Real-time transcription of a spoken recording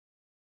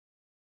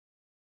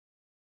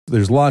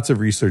there's lots of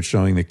research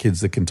showing that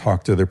kids that can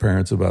talk to their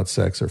parents about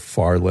sex are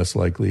far less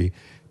likely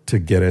to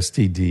get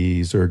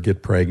STDs or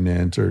get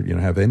pregnant or,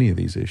 have any of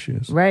these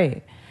issues.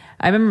 Right.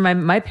 I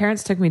remember my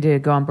parents took me to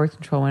go on birth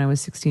control when I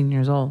was 16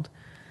 years old.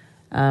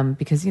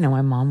 Because,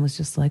 my mom was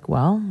just like,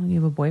 well, you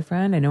have a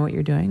boyfriend. I know what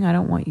you're doing. I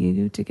don't want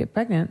you to get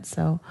pregnant.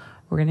 So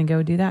we're going to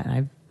go do that. And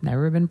I've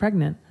never been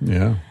pregnant.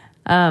 Yeah.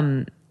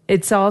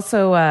 It's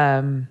also,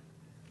 oh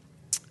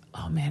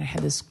man, I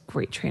had this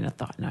great train of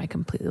thought. Now I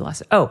completely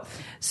lost it. Oh,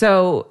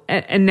 so,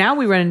 and now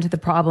we run into the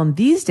problem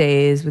these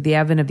days with the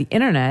advent of the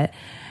internet,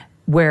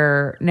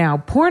 where now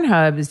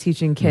Pornhub is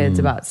teaching kids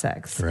about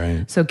sex.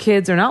 Right. So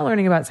kids are not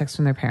learning about sex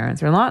from their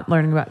parents. They're not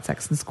learning about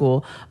sex in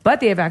school, but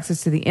they have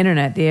access to the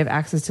internet. They have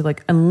access to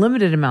like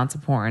unlimited amounts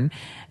of porn,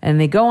 and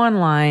they go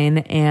online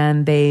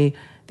and they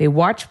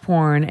watch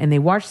porn and they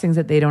watch things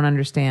that they don't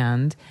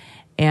understand.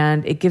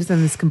 And it gives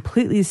them this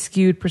completely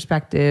skewed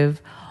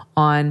perspective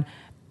on,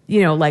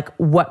 like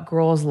what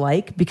girls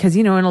like, because,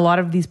 in a lot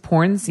of these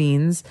porn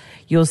scenes,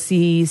 you'll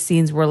see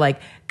scenes where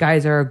like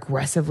guys are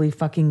aggressively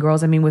fucking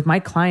girls. I mean, with my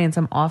clients,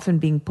 I'm often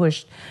being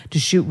pushed to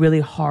shoot really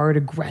hard,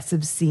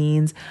 aggressive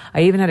scenes.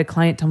 I even had a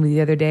client tell me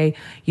the other day,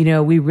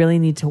 we really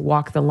need to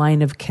walk the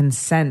line of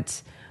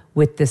consent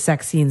with the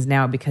sex scenes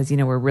now, because,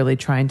 we're really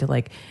trying to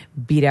like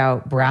beat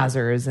out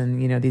Brazzers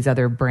and, these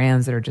other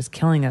brands that are just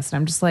killing us. And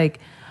I'm just like,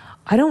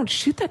 I don't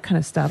shoot that kind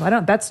of stuff.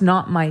 That's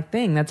not my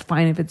thing. That's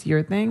fine if it's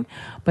your thing,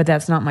 but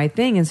that's not my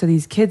thing. And so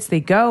these kids, they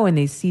go and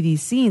they see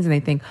these scenes and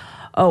they think,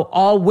 oh,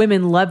 all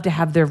women love to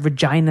have their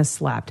vagina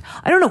slapped.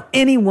 I don't know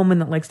any woman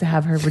that likes to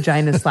have her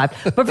vagina slapped,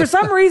 but for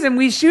some reason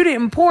we shoot it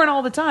in porn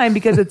all the time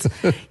because it's,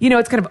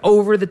 it's kind of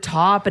over the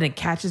top and it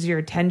catches your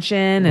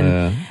attention.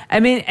 And I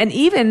mean, and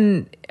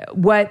even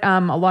what a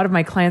lot of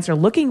my clients are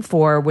looking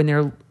for when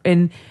they're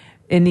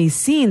in these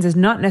scenes is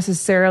not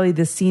necessarily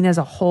the scene as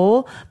a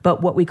whole,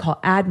 but what we call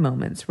ad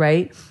moments,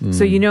 right?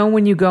 So,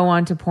 when you go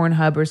onto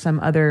Pornhub or some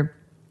other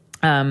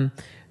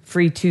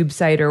free tube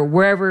site or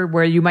wherever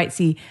where you might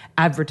see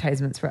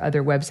advertisements for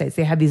other websites,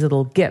 they have these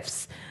little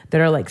GIFs that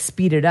are like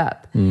speeded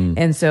up.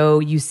 And so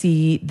you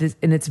see this,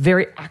 and it's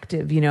very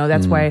active,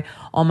 that's why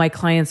all my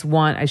clients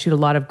I shoot a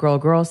lot of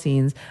girl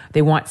scenes.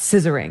 They want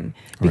scissoring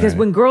because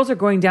when girls are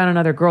going down on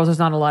other girls, there's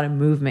not a lot of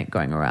movement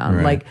going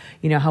around. Like,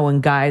 how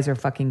when guys are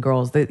fucking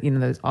girls,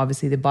 there's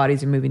obviously the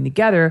bodies are moving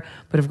together,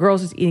 but if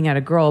girls just eating at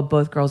a girl,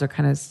 both girls are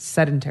kind of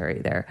sedentary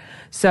there.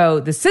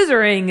 So the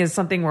scissoring is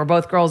something where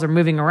both girls are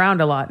moving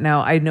around a lot.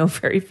 Now, I know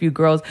very few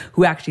girls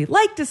who actually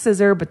like to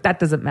scissor, but that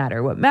doesn't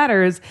matter. What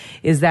matters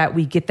is that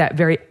we get that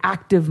very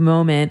active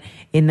moment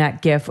in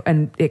that GIF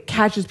and it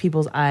catches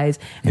people's eyes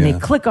and they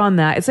click on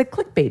that. It's like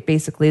clickbait,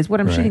 basically, is what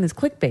I'm shooting is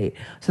clickbait.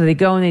 So they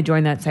go and they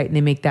join that site and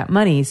they make that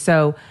money.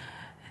 So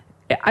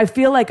I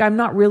feel like I'm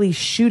not really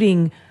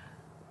shooting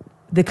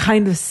the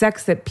kind of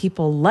sex that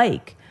people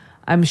like.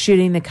 I'm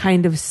shooting the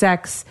kind of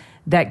sex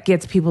that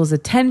gets people's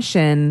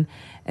attention.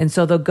 And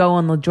so they'll go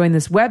and they'll join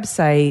this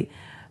website.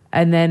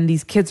 And then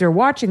these kids are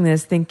watching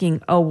this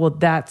thinking, oh, well,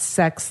 that's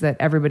sex that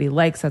everybody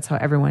likes. That's how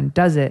everyone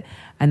does it.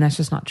 And that's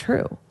just not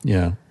true.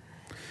 Yeah.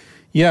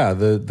 Yeah,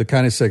 the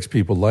kind of sex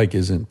people like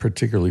isn't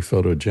particularly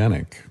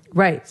photogenic.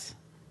 Right.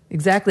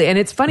 Exactly. And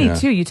it's funny,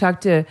 too. You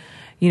talk to,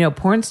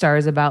 porn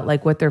stars about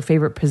like what their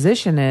favorite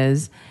position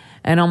is.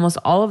 And almost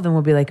all of them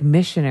will be like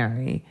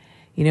missionary,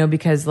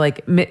 because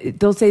like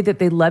they'll say that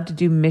they love to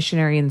do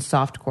missionary in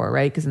softcore,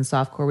 right? Because in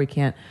softcore, we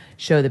can't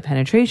show the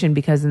penetration,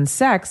 because in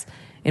sex,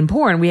 in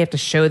porn, we have to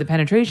show the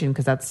penetration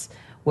because that's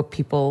what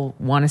people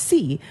want to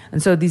see.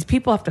 And so these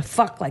people have to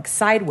fuck like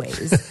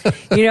sideways,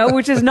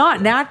 which is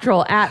not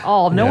natural at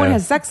all. No one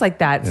has sex like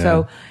that. Yeah.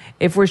 So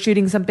if we're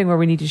shooting something where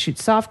we need to shoot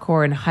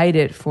softcore and hide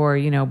it for,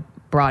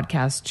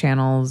 broadcast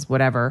channels,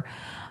 whatever,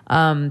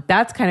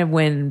 that's kind of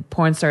when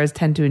porn stars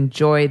tend to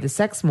enjoy the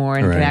sex more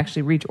and can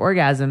actually reach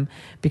orgasm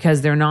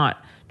because they're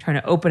not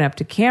trying to open up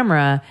to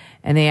camera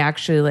and they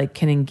actually like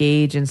can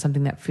engage in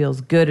something that feels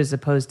good as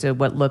opposed to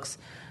what looks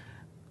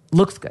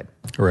good.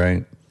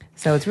 Right.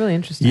 So it's really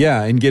interesting.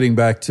 Yeah, and getting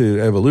back to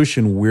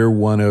evolution, we're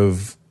one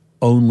of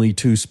only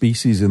 2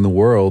 species in the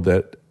world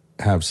that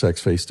have sex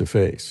face to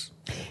face.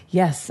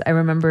 Yes, I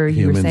remember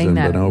you were saying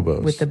that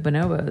bonobos. With the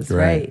bonobos,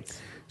 right.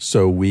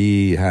 So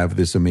we have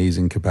this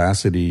amazing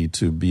capacity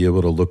to be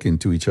able to look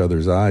into each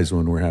other's eyes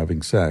when we're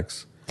having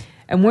sex.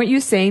 And weren't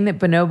you saying that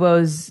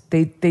bonobos,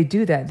 they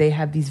do that? They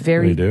have these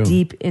very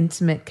deep,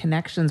 intimate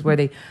connections where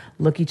they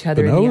look each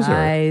other in the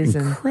eyes.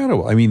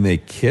 Incredible. I mean, they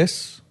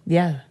kiss.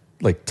 Yeah.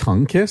 Like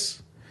tongue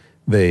kiss.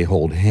 They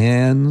hold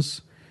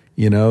hands.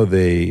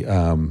 They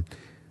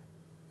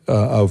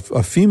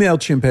a female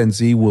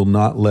chimpanzee will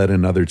not let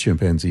another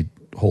chimpanzee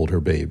hold her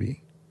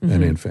baby,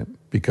 an infant,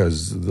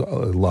 because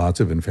lots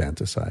of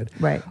infanticide.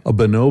 Right. A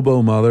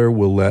bonobo mother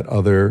will let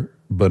other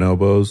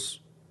bonobos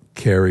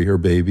carry her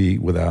baby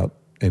without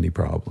any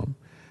problem.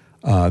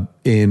 In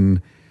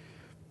and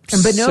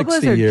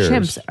bonobos or years,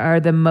 chimps are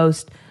the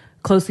most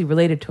closely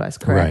related to us,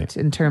 correct? Right.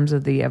 In terms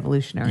of the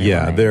evolutionary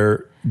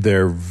line.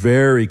 They're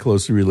very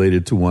closely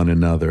related to one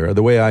another.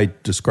 The way I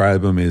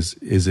describe them is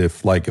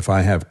if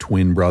I have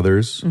twin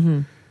brothers,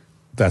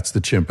 that's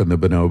the chimp and the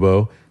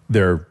bonobo.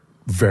 They're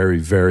very,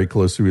 very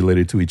closely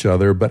related to each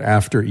other, but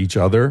after each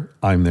other,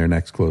 I'm their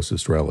next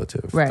closest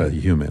relative, Right. the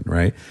human,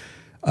 right?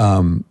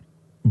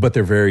 But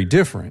they're very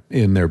different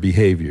in their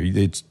behavior.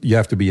 You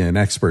have to be an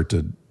expert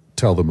to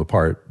tell them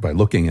apart by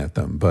looking at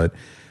them, but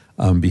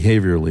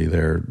behaviorally,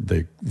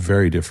 they're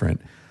very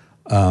different.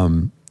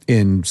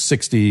 In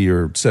 60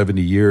 or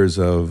 70 years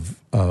of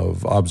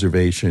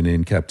observation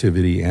in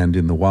captivity and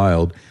in the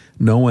wild,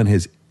 no one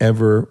has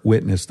ever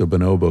witnessed a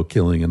bonobo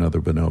killing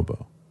another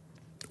bonobo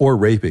or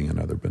raping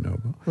another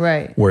bonobo.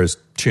 Right. Whereas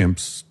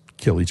chimps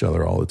kill each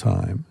other all the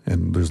time.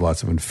 And there's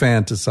lots of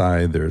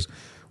infanticide. There's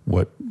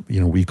what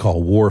we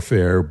call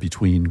warfare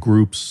between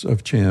groups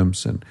of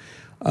chimps. And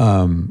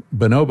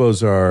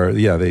bonobos are,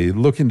 they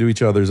look into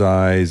each other's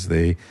eyes.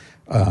 They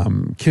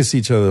kiss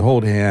each other,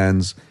 hold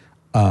hands,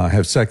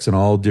 have sex in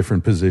all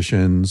different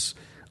positions.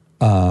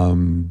 They have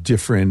a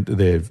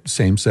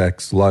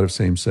lot of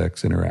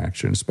same-sex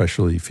interaction,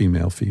 especially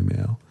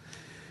female-female.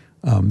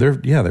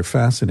 They're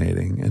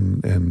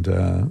fascinating and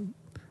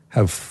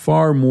have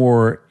far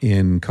more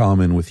in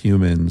common with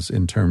humans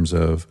in terms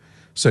of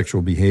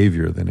sexual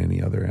behavior than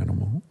any other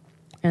animal.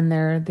 And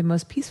they're the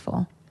most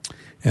peaceful.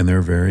 And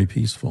they're very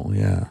peaceful,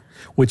 yeah.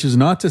 Which is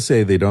not to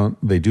say they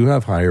do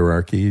have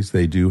hierarchies,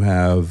 they do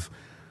have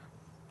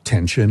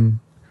tension,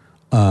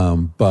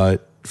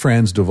 but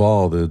Frans de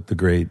Waal, the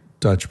great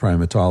Dutch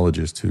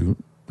primatologist who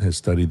has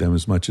studied them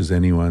as much as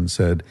anyone,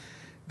 said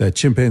that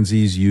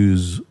chimpanzees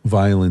use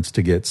violence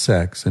to get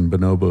sex and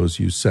bonobos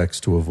use sex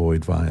to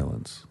avoid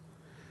violence.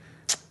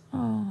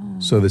 Oh,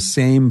 so the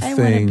same I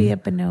thing want to be a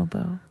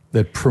bonobo.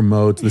 That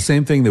promotes the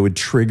same thing that would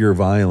trigger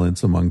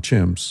violence among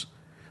chimps.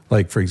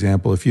 Like, for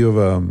example, if you have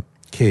a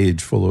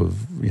cage full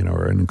of,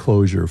 or an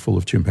enclosure full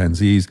of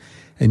chimpanzees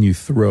and you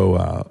throw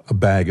a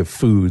bag of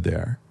food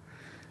there,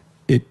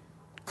 it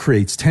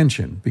creates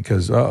tension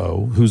because,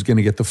 who's going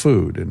to get the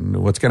food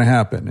and what's going to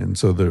happen? And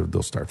so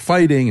they'll start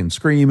fighting and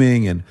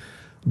screaming. And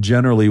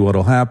generally what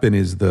will happen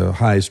is the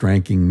highest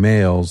ranking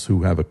males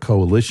who have a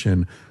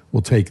coalition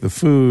will take the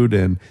food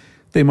and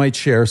they might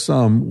share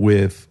some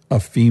with a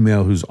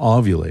female who's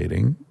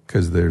ovulating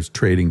because there's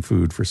trading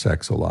food for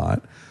sex a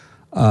lot.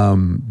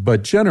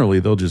 But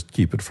generally, they'll just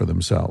keep it for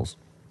themselves.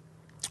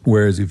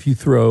 Whereas if you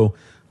throw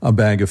a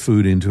bag of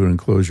food into an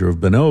enclosure of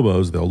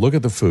bonobos, they'll look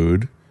at the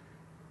food,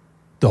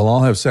 they'll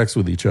all have sex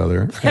with each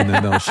other, and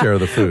then they'll share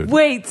the food.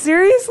 Wait,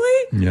 seriously?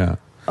 Yeah.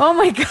 Oh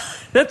my God,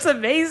 that's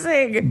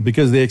amazing.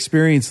 Because they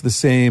experience the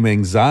same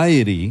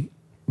anxiety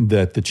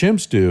that the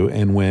chimps do,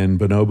 and when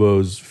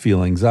bonobos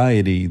feel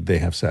anxiety, they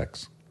have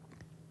sex.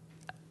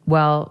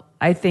 Well,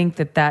 I think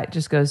that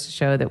just goes to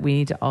show that we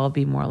need to all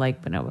be more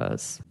like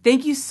bonobos.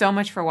 Thank you so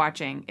much for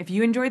watching. If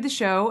you enjoyed the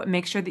show,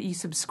 make sure that you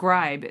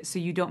subscribe so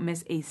you don't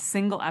miss a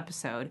single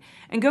episode.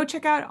 And go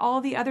check out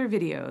all the other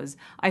videos.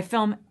 I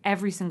film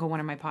every single one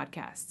of my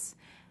podcasts.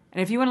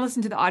 And if you want to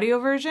listen to the audio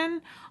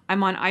version,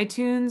 I'm on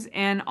iTunes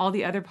and all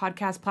the other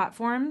podcast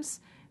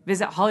platforms.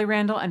 Visit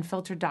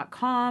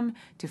hollyrandalljunfiltered.com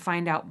to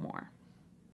find out more.